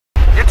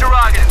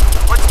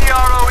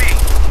ROE.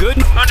 Good.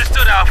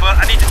 Understood, Alpha.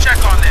 I need to check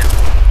on this.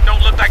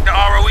 Don't look like the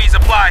ROEs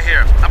apply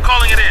here. I'm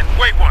calling it in.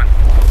 Wait one.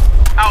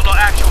 Outlaw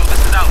Actual, this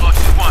is Outlaw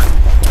 2-1.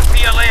 The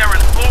PLA are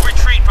in full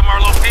retreat from our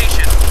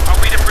location. Are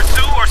we to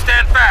pursue or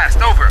stand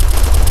fast? Over.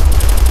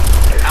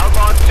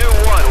 Outlaw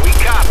 2-1, we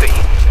copy.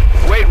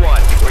 Wait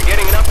one. We're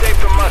getting an update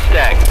from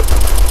Mustang.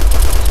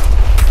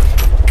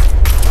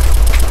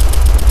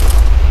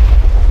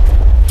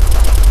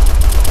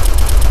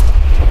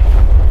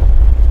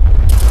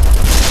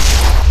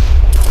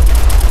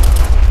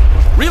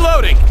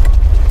 Reloading!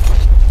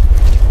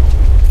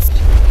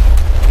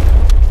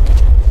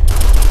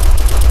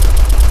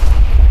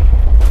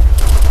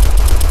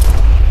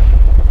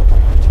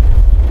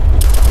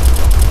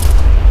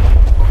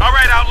 All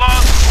right,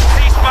 Outlaws.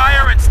 Cease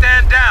fire and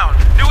stand down.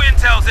 New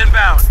intel's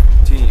inbound.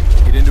 Team,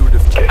 get into a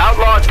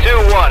Outlaw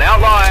 2-1,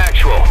 Outlaw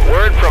Actual.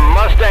 Word from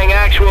Mustang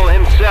Actual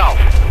himself.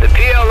 The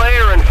PLA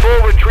are in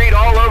full retreat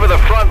all over the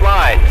front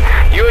line.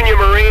 You and your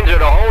Marines are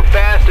to hold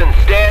fast and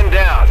stand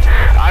down.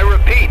 I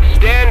repeat,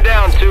 stand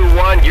down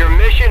 2-1. Your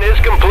mission is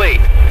complete.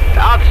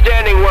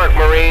 Outstanding work,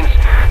 Marines.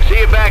 See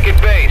you back at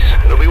base.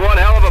 It'll be one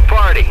hell of a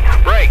party.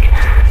 Break.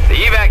 The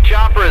evac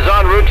chopper is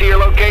en route to your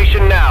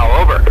location now.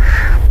 Over.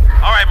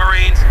 All right,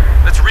 Marines.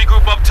 Let's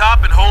regroup up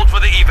top and hold for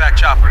the evac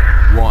chopper.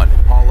 1,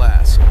 haul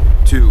ass.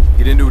 2,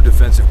 get into a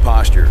defensive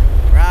posture.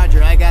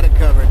 Roger, I got it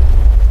covered.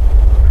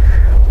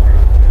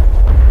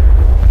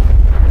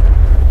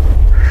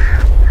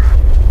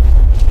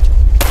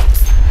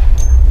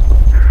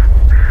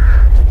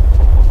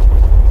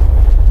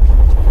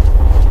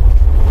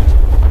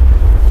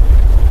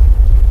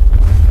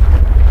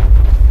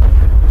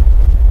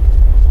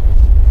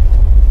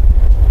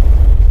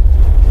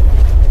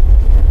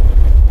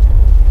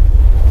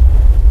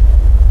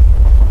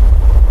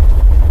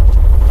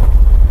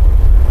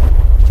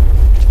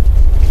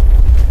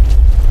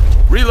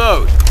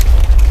 Reload!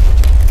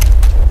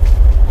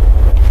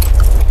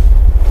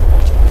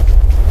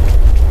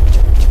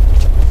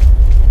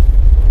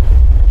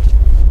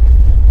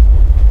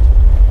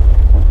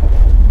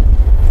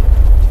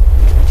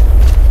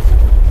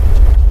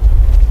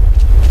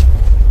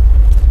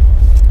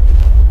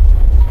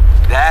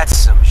 That's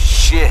some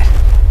shit.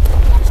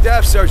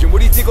 Staff Sergeant, what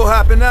do you think will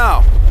happen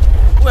now?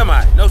 Who am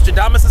I?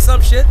 Nostradamus or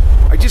some shit?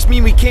 I just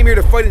mean we came here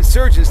to fight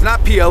insurgents,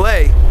 not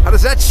PLA. How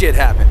does that shit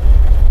happen?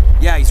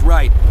 Yeah, he's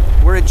right.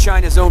 We're in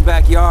China's own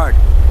backyard.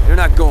 They're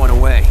not going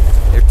away.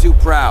 They're too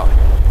proud.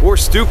 Or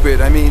stupid.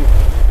 I mean,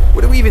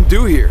 what do we even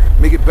do here?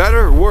 Make it better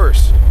or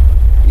worse?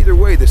 Either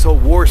way, this whole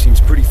war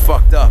seems pretty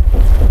fucked up.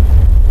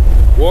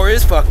 War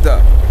is fucked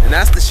up, and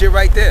that's the shit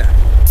right there.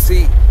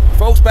 See,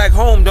 folks back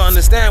home don't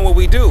understand what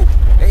we do.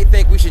 They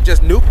think we should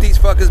just nuke these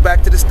fuckers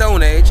back to the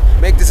Stone Age,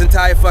 make this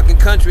entire fucking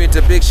country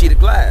into a big sheet of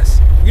glass.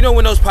 You know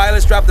when those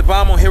pilots dropped the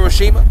bomb on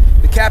Hiroshima?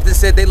 The captain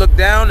said they looked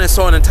down and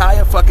saw an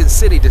entire fucking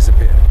city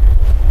disappear.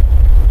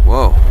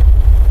 Whoa.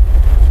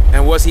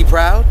 And was he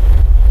proud?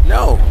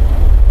 No.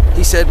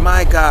 He said,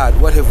 my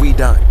God, what have we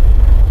done?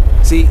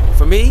 See,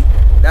 for me,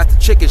 that's the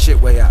chicken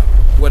shit way out.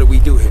 What do we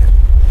do here?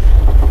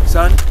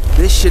 Son,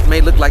 this shit may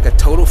look like a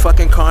total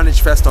fucking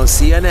carnage fest on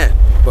CNN,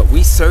 but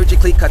we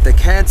surgically cut the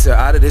cancer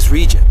out of this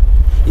region.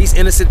 These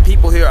innocent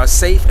people here are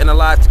safe and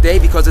alive today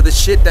because of the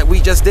shit that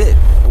we just did.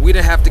 And we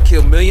didn't have to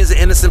kill millions of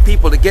innocent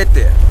people to get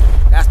there.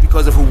 That's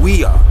because of who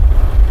we are.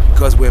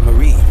 Because we're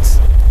Marines.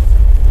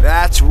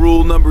 That's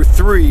rule number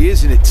 3,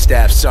 isn't it,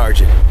 Staff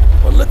Sergeant?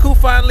 Well, look who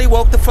finally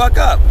woke the fuck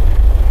up.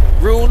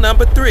 Rule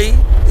number 3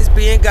 is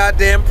being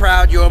goddamn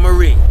proud you're a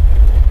Marine.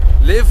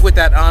 Live with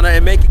that honor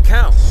and make it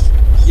count.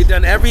 You've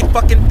done every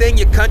fucking thing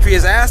your country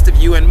has asked of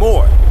you and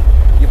more.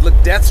 You've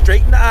looked death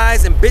straight in the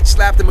eyes and bitch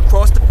slapped him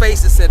across the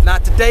face and said,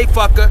 not today,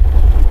 fucker,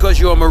 because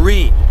you're a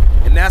Marine.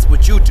 And that's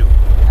what you do.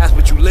 That's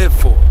what you live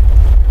for.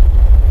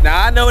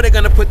 Now, I know they're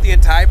gonna put the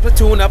entire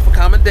platoon up for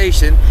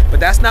commendation, but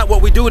that's not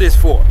what we do this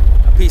for.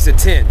 A piece of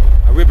tin,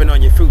 a ribbon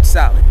on your fruit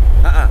salad.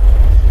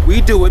 We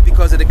do it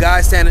because of the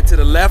guy standing to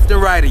the left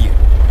and right of you.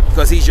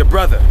 Because he's your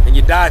brother and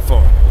you die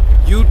for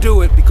him. You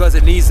do it because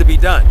it needs to be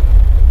done.